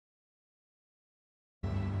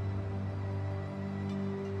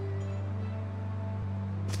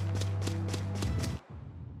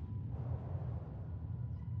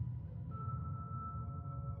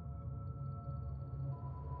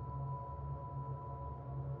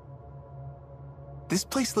This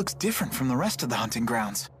place looks different from the rest of the hunting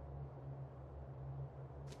grounds.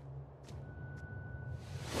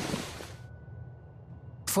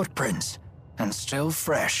 Footprints, and still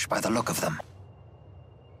fresh by the look of them.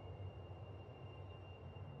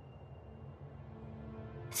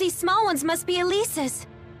 These small ones must be Elise's.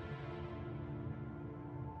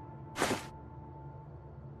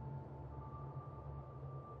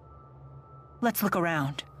 Let's look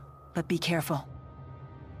around, but be careful.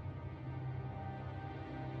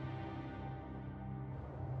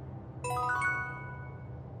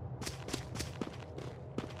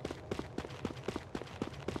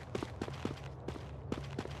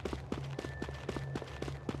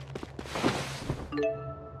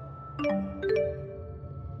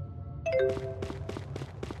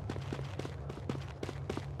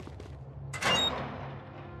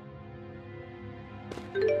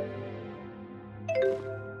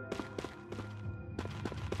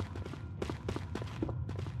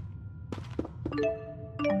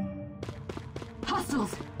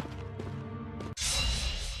 Hostiles!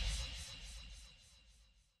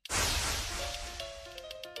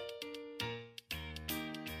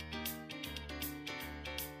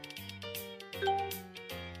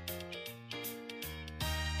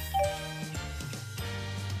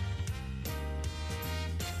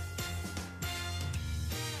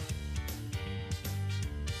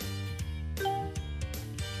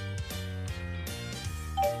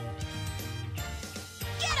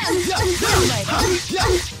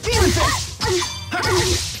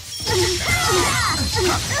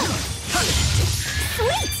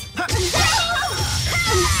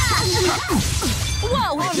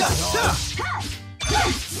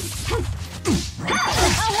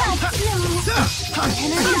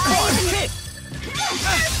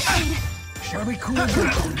 Shall we cool down?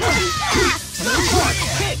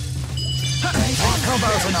 How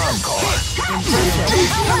about an encore?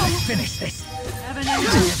 Finish this.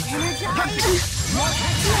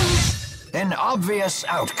 An obvious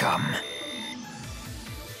outcome.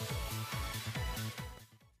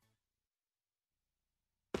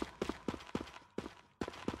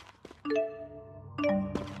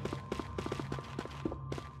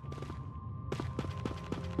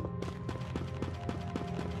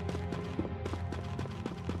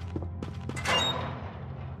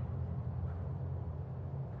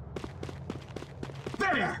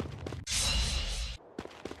 There!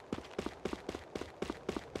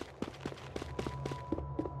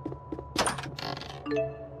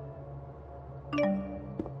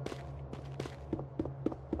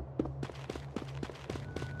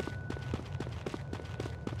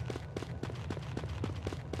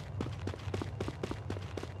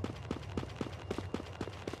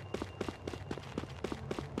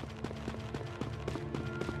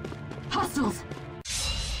 Hostiles!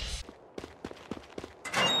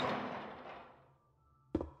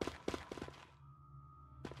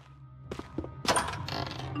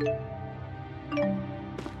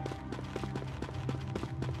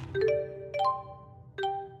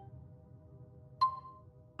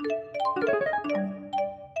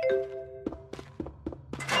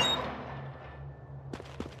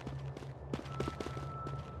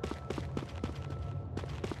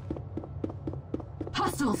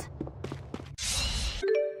 Hostiles!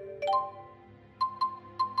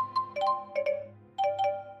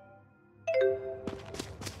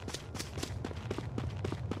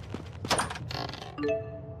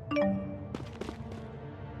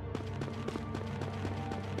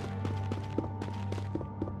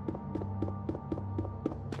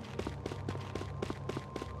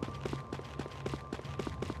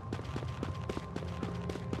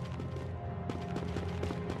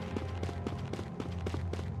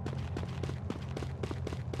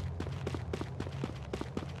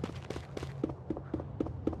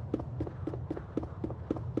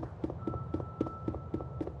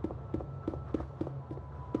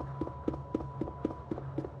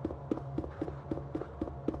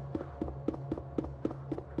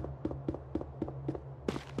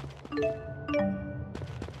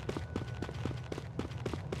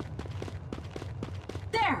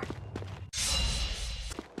 There!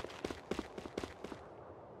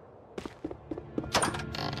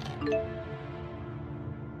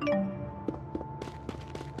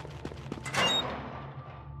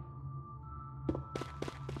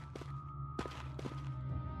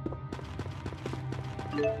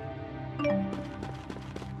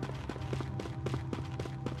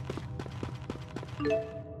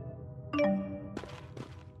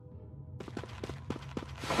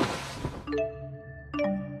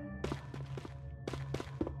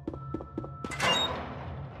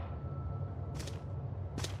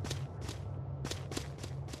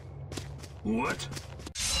 What?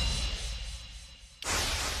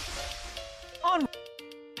 On.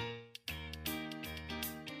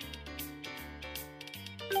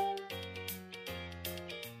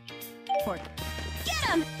 Port. Get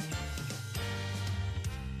him!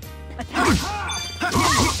 Attack!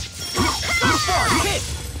 Hit!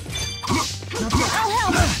 I'll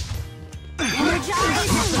help!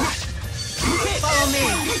 Energize! Follow me!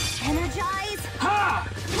 Energize!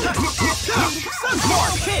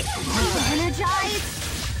 Sunspark! Hit! Energize!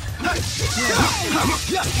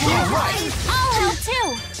 Alright! I'll help too!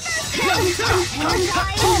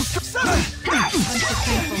 Energize!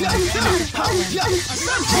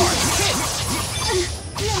 Sunspark! Hit!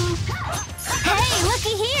 Hey,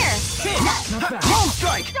 looky here! Hit! Home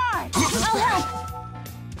strike! I'll help!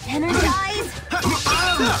 Energize!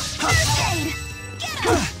 First aid! Get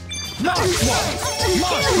him! Launch wall!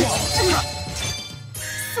 Launch wall!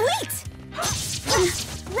 Sweet!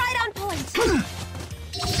 Right on point!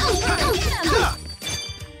 Get him!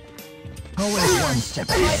 Always one step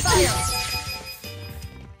ahead.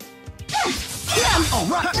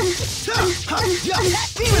 Alright!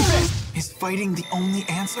 Demon Fist! Is fighting the only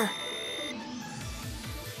answer?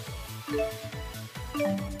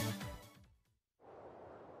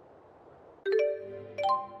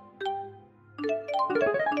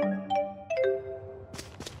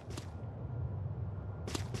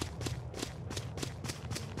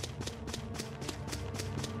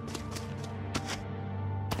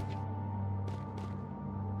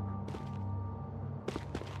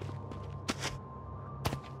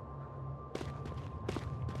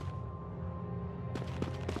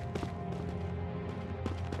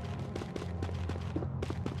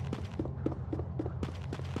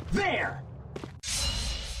 There!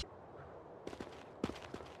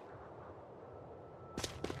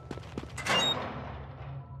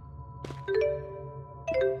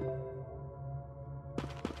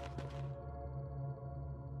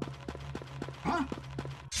 Huh?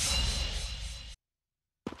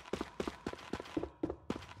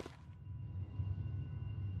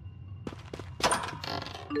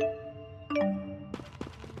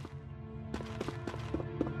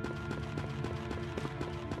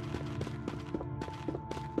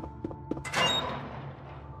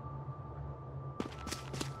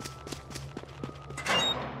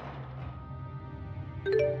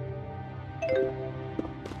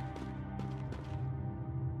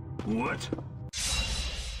 What?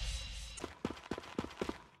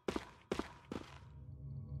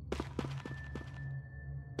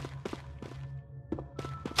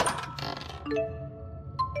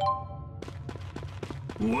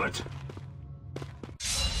 What?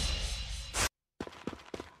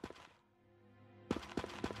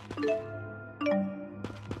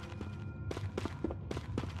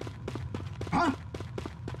 Huh?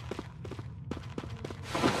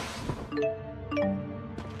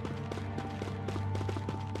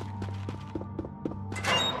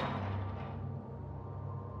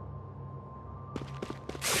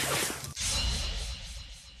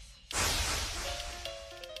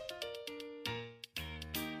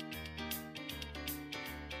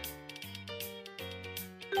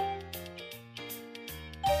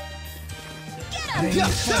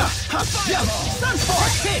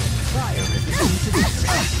 Sunspark! Hit! Fire is the key to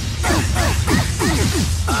victory.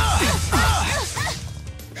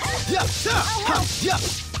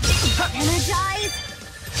 Energize!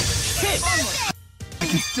 Hit! I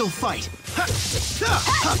can still fight.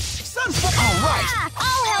 Sunspark! Alright!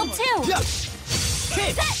 I'll help too!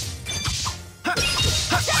 Hit!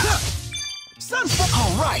 Sunspark!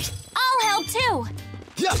 Alright! I'll help too!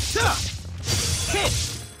 Hit!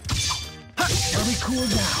 Shall we cool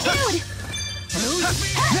down? Dude!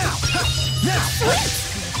 Now! Now!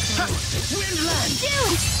 Windland!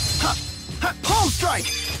 Dude! Home strike!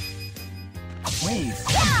 Wave.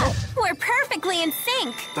 Yeah! We're perfectly in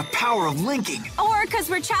sync! The power of linking. Or because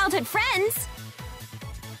we're childhood friends!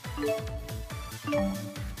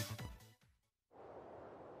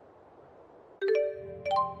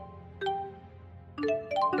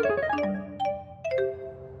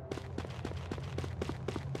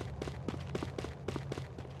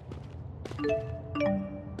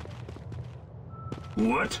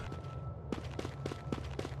 What?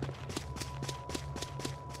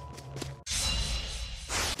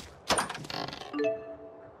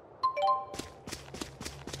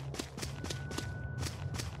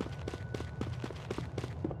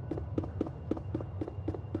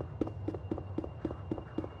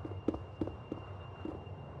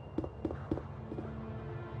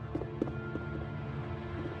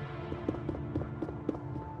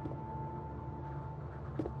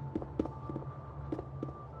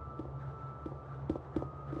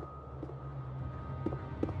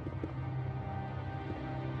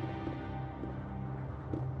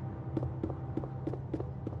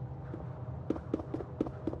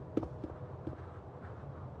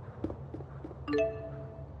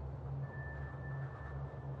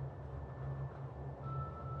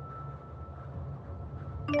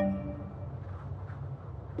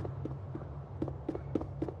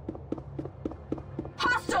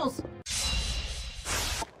 Hostiles!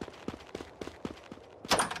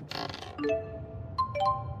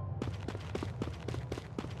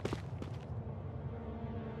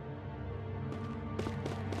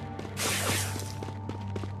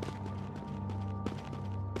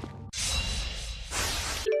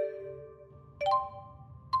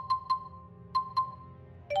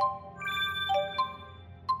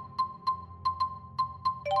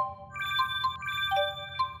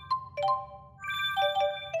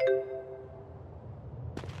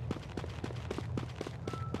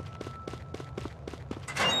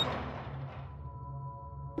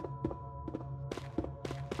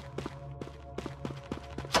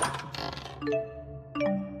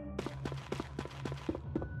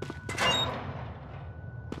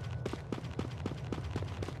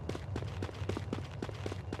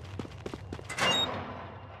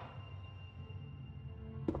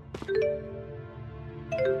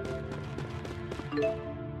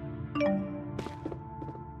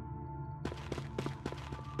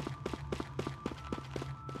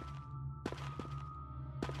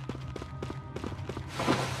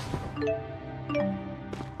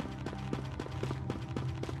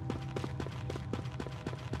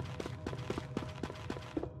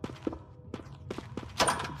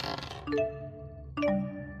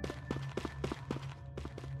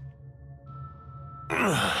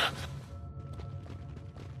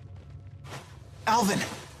 Alvin!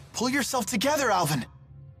 Pull yourself together, Alvin!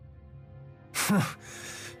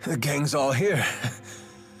 The gang's all here.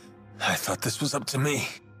 I thought this was up to me.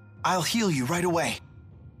 I'll heal you right away.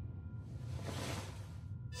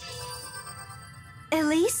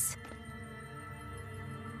 Elise?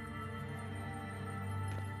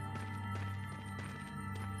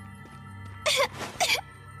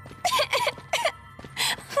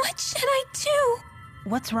 What should I do?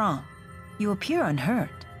 What's wrong? You appear unhurt.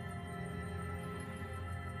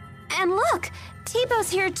 And look, T-Bow's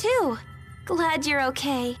here too. Glad you're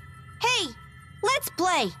okay. Hey, let's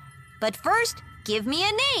play. But first, give me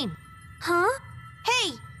a name. Huh?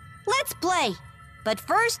 Hey, let's play. But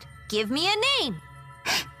first, give me a name.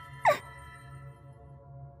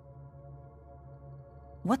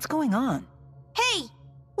 What's going on? Hey,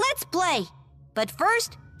 let's play. But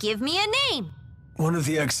first, give me a name. One of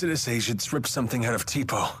the Exodus agents ripped something out of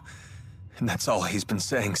Tipo, and that's all he's been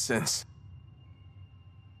saying since.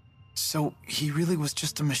 So he really was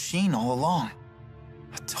just a machine all along.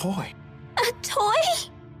 A toy. A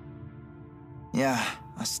toy? Yeah,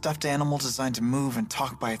 a stuffed animal designed to move and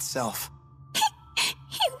talk by itself.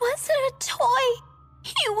 He wasn't a toy.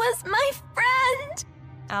 He was my friend.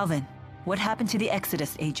 Alvin, what happened to the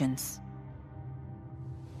Exodus agents?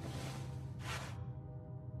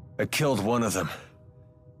 I killed one of them.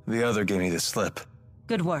 The other gave me the slip.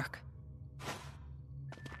 Good work.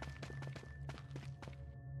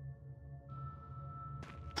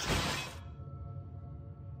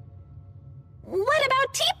 What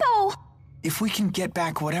about Tipo? If we can get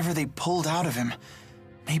back whatever they pulled out of him,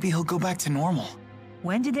 maybe he'll go back to normal.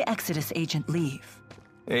 When did the Exodus agent leave?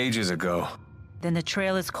 Ages ago. Then the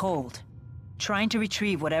trail is cold. Trying to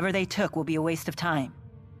retrieve whatever they took will be a waste of time.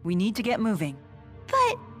 We need to get moving.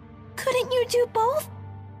 But couldn't you do both?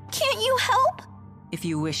 Can't you help? If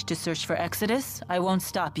you wish to search for Exodus, I won't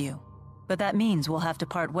stop you. But that means we'll have to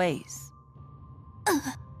part ways.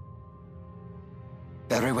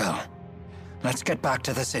 Very well. Let's get back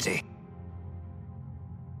to the city.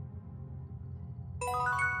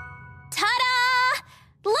 Ta-da!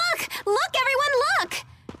 Look! Look, everyone, look!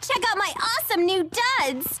 Check out my awesome new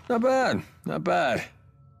duds! Not bad, not bad.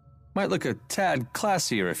 Might look a tad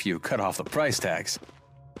classier if you cut off the price tags.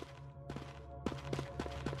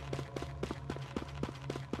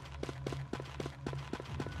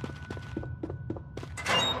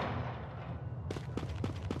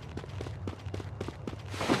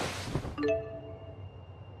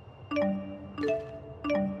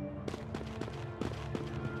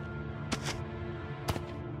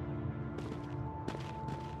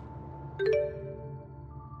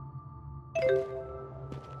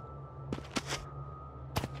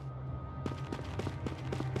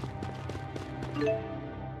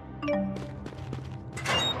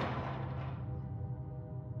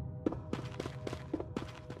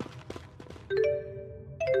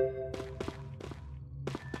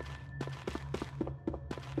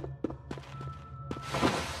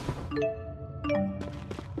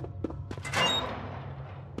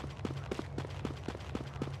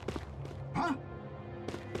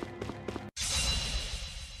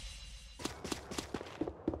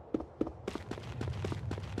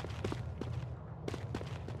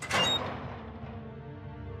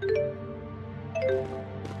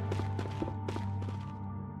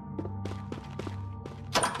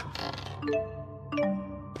 There!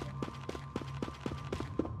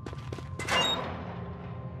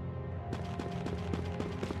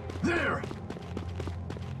 There!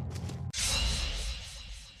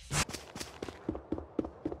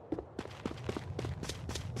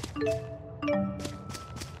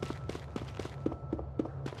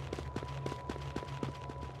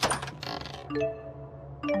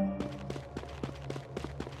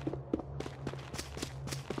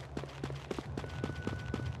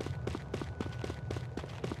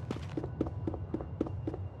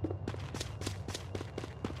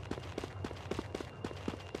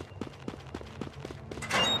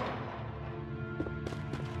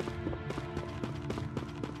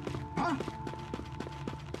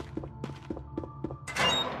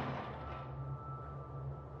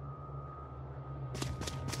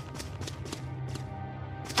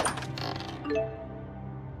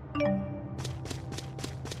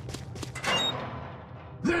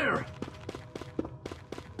 There!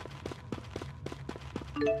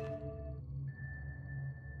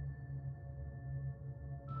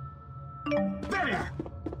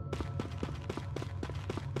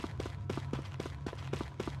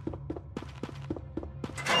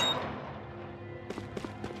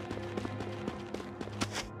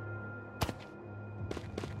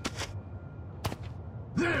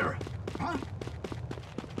 There! Huh?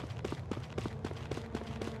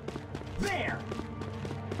 There!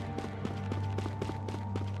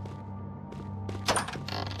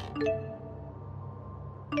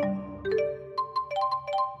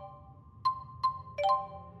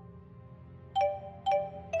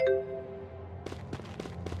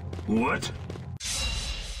 What?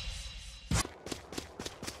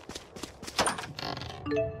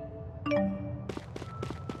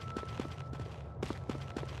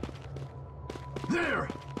 There!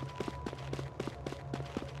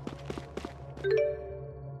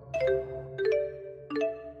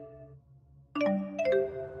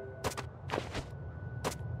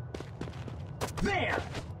 There!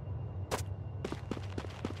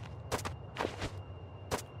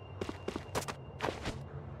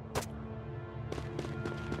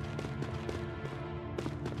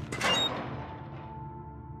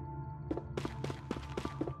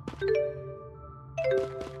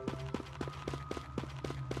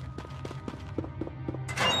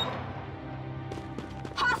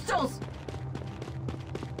 Hostiles!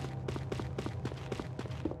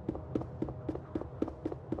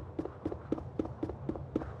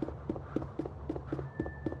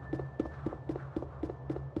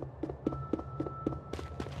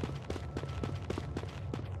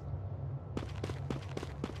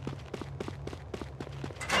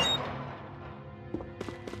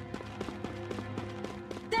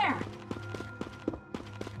 There!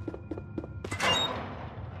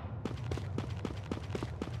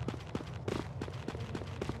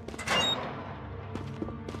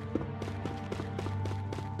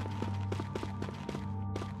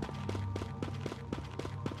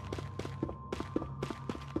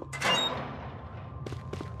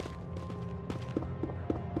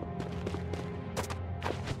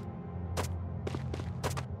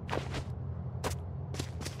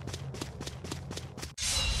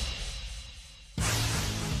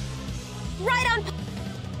 Right on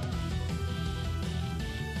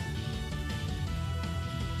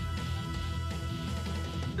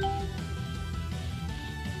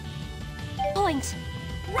point.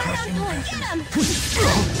 Right on point. Get him!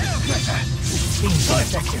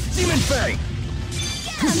 Demon Fang!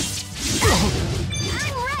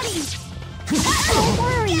 I'm ready! Don't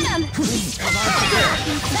worry! Get him!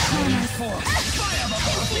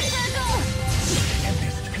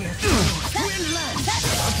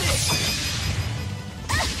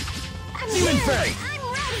 Demon Fang! I'm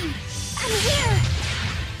ready! I'm here!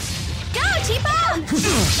 Go, Tipo!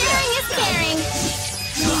 Sharing is caring!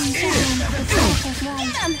 Get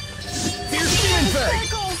him! Demon Fang!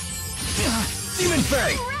 Demon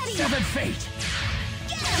Fang! Ready! Severed fate!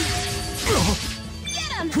 Get him!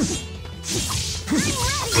 I'm ready!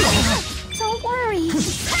 Don't worry!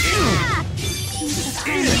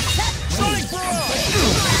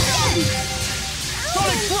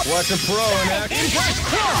 Sonic Bro! What's a pro in action? Get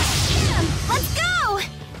him! Let's go!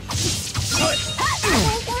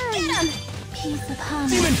 Don't worry! Get him! Piece of hum.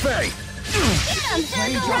 Demon Fang! Get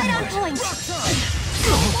him! Right on point!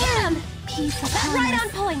 Get him! Piece of hum. Right on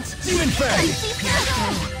point! Demon Fang!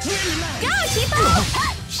 Go, Tipo!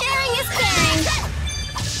 Sharing is caring!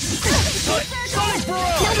 Sonic Bro!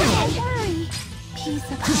 Don't worry! Piece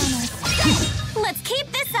of hummus. Let's keep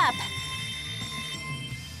this up!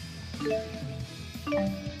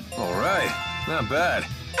 Alright, not bad.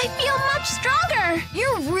 I feel much stronger!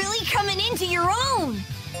 You're really coming into your own!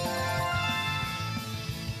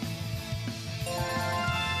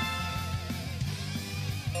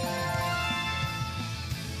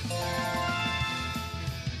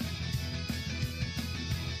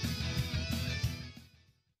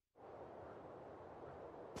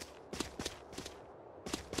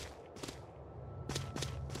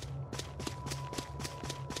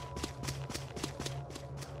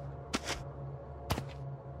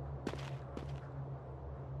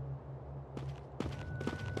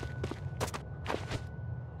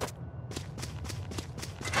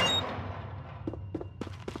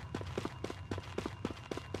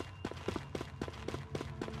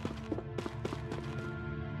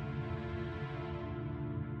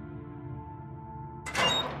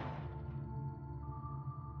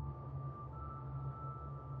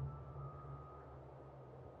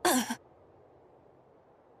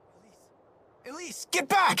 Elise, get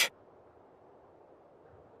back!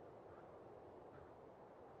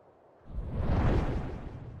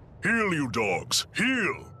 Heal, you dogs!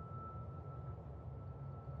 Heal!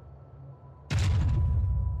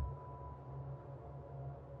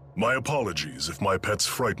 My apologies if my pets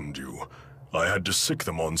frightened you. I had to sick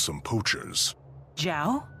them on some poachers.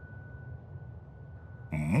 Zhao?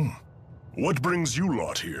 What brings you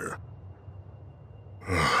lot here?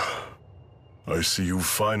 I see you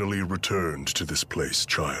finally returned to this place,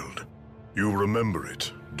 child. You remember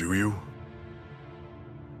it, do you?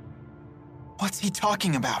 What's he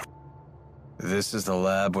talking about? This is the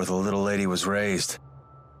lab where the little lady was raised.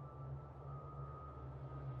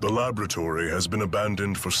 The laboratory has been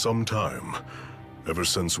abandoned for some time, ever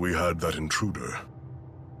since we had that intruder.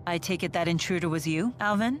 I take it that intruder was you,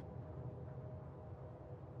 Alvin?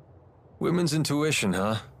 Women's intuition,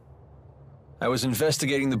 huh? I was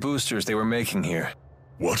investigating the boosters they were making here.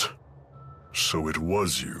 What? So it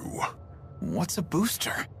was you. What's a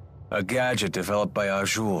booster? A gadget developed by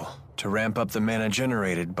Jude to ramp up the mana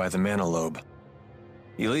generated by the mana lobe.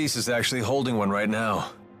 Elise is actually holding one right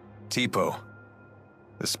now. Tipo.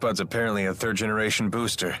 The Spud's apparently a third-generation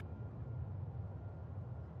booster.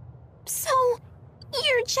 So,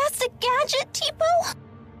 you're just a gadget, Tipo?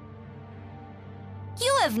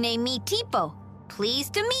 You have named me Tipo.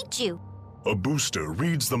 Pleased to meet you. A booster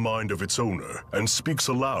reads the mind of its owner and speaks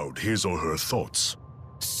aloud his or her thoughts.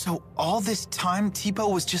 So all this time,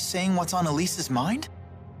 Tipo was just saying what's on Elise's mind?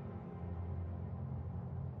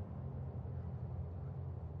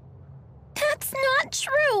 That's not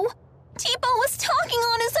true! Tipo was talking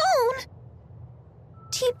on his own!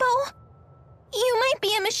 Tipo, you might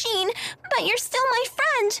be a machine, but you're still my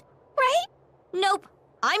friend, right? Nope.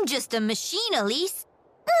 I'm just a machine, Elise.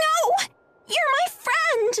 No! You're my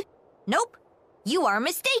friend! Nope. You are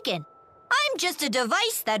mistaken. I'm just a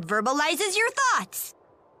device that verbalizes your thoughts.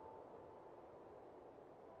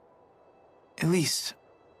 Elise,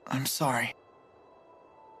 I'm sorry.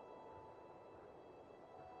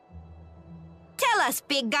 Tell us,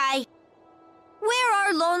 big guy. Where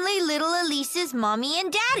are lonely little Elise's mommy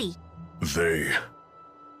and daddy? They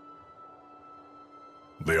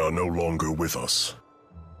are no longer with us.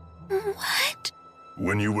 What?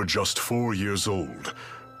 When you were just 4 years old,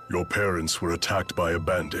 your parents were attacked by a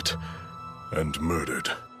bandit and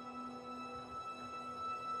murdered.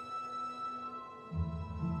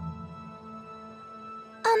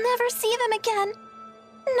 I'll never see them again.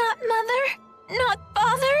 Not Mother, not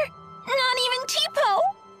Father, not even Tipo.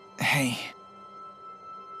 Hey,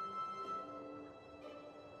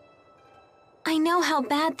 I know how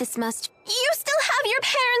bad this must. You still have your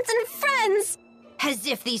parents and friends! As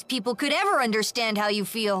if these people could ever understand how you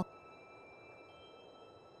feel.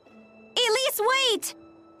 Elise, wait!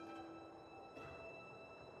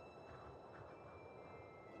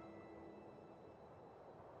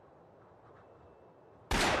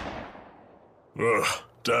 Ugh,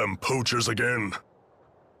 damn poachers again.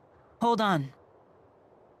 Hold on.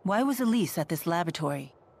 Why was Elise at this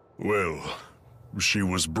laboratory? Well, she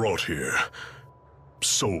was brought here.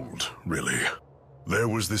 Sold, really. There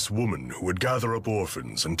was this woman who would gather up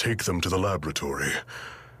orphans and take them to the laboratory.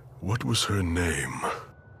 What was her name?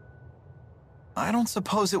 I don't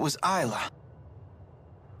suppose it was Isla.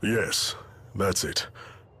 Yes, that's it.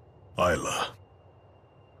 Isla.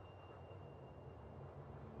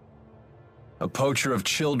 A poacher of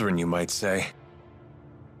children, you might say.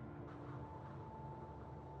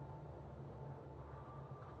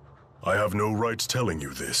 I have no right telling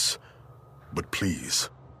you this, but please,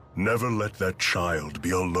 never let that child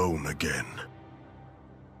be alone again.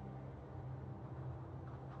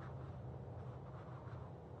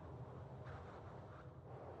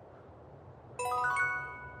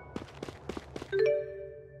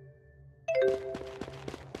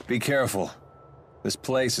 Be careful. This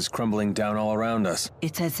place is crumbling down all around us.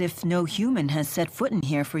 It's as if no human has set foot in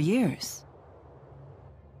here for years.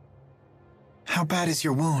 How bad is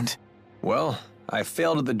your wound? Well, I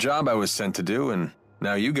failed at the job I was sent to do, and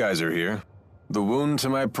now you guys are here. The wound to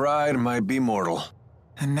my pride might be mortal.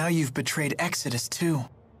 And now you've betrayed Exodus too.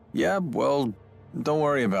 Yeah, well, don't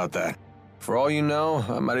worry about that. For all you know,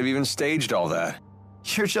 I might have even staged all that.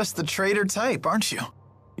 You're just the traitor type, aren't you?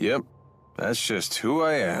 Yep, that's just who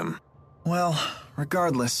I am. Well,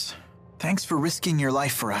 regardless, thanks for risking your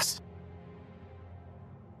life for us.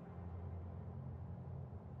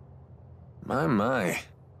 My.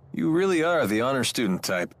 You really are the honor student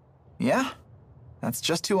type. Yeah, that's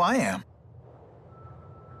just who I am.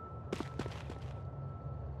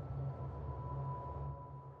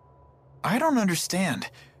 I don't understand.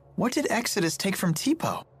 What did Exodus take from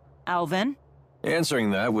Tipo? Alvin?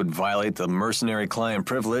 Answering that would violate the mercenary client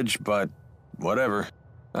privilege, but whatever.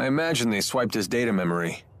 I imagine they swiped his data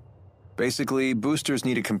memory. Basically, boosters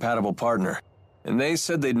need a compatible partner, and they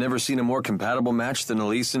said they'd never seen a more compatible match than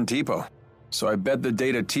Elise and Tipo. So I bet the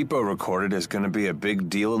data Tipo recorded is going to be a big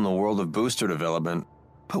deal in the world of booster development.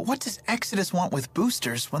 But what does Exodus want with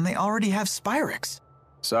boosters when they already have Spyrix?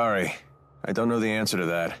 Sorry, I don't know the answer to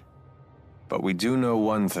that. But we do know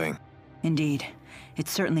one thing. Indeed. It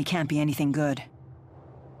certainly can't be anything good.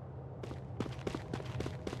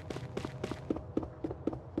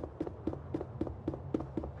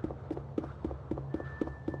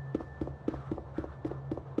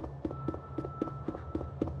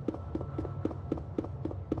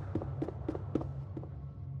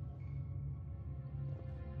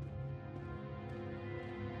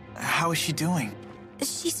 How is she doing?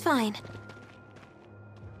 She's fine.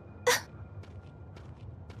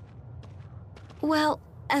 Well,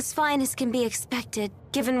 as fine as can be expected,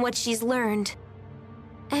 given what she's learned.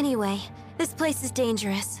 Anyway, this place is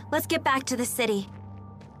dangerous. Let's get back to the city.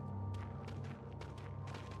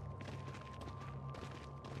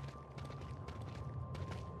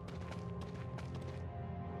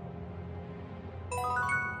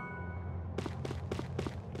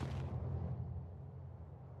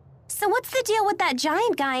 So what's the deal with that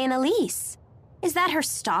giant guy and Elise? Is that her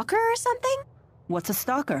stalker or something? What's a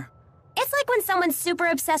stalker? It's like when someone's super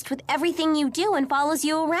obsessed with everything you do and follows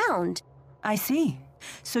you around. I see.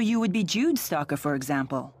 So you would be Jude's stalker, for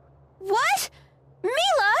example. What?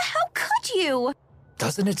 Mila, how could you?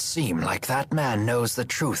 Doesn't it seem like that man knows the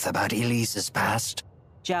truth about Elise's past?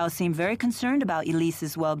 Zhao seemed very concerned about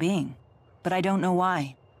Elise's well-being, but I don't know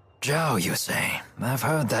why. Zhao, you say? I've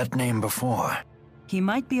heard that name before. He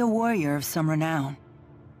might be a warrior of some renown.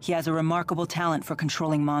 He has a remarkable talent for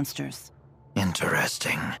controlling monsters.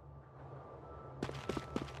 Interesting.